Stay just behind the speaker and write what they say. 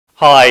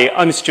Hi,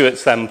 I'm Stuart.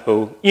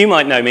 You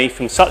might know me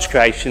from such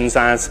creations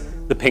as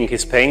The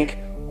Pinkest Pink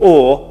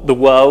or The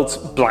World's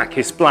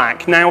Blackest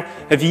Black. Now,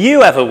 have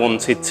you ever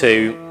wanted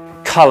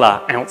to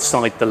colour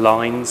outside the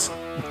lines,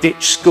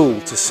 ditch school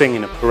to sing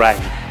in a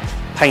parade,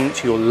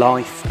 paint your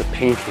life the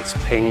pinkest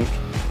pink,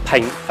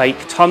 paint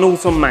fake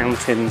tunnels on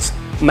mountains,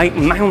 make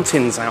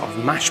mountains out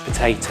of mashed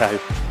potato,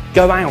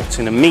 go out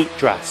in a meat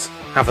dress,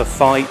 have a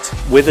fight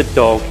with a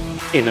dog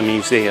in a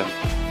museum,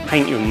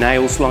 paint your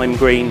nails lime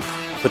green,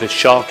 put a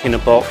shark in a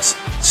box,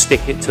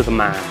 stick it to the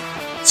man,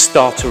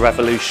 start a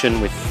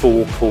revolution with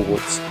 4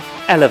 chords,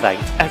 elevate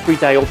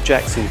everyday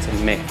objects into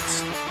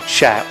myths,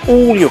 share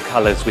all your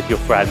colours with your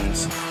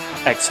friends,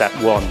 except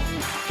one.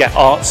 Get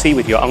artsy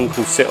with your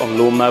uncle's sit-on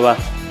lawnmower,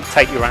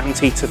 take your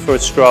auntie for a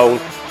stroll,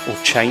 or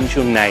change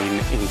your name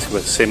into a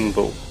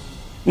symbol.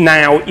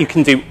 Now you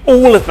can do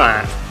all of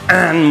that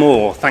and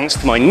more thanks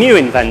to my new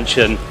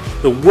invention,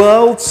 the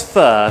world's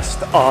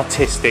first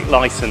artistic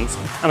license,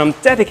 and I'm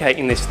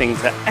dedicating this thing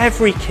to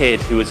every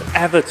kid who was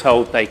ever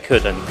told they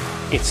couldn't.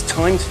 It's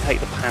time to take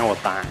the power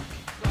back.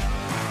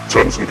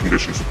 Terms and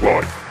conditions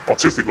apply.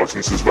 Artistic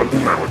licenses available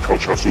now at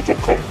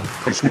culturehustle.com.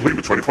 Comes complete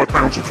with £25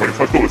 or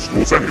 $25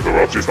 towards any of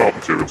our artist art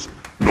materials.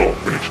 Not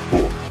finished.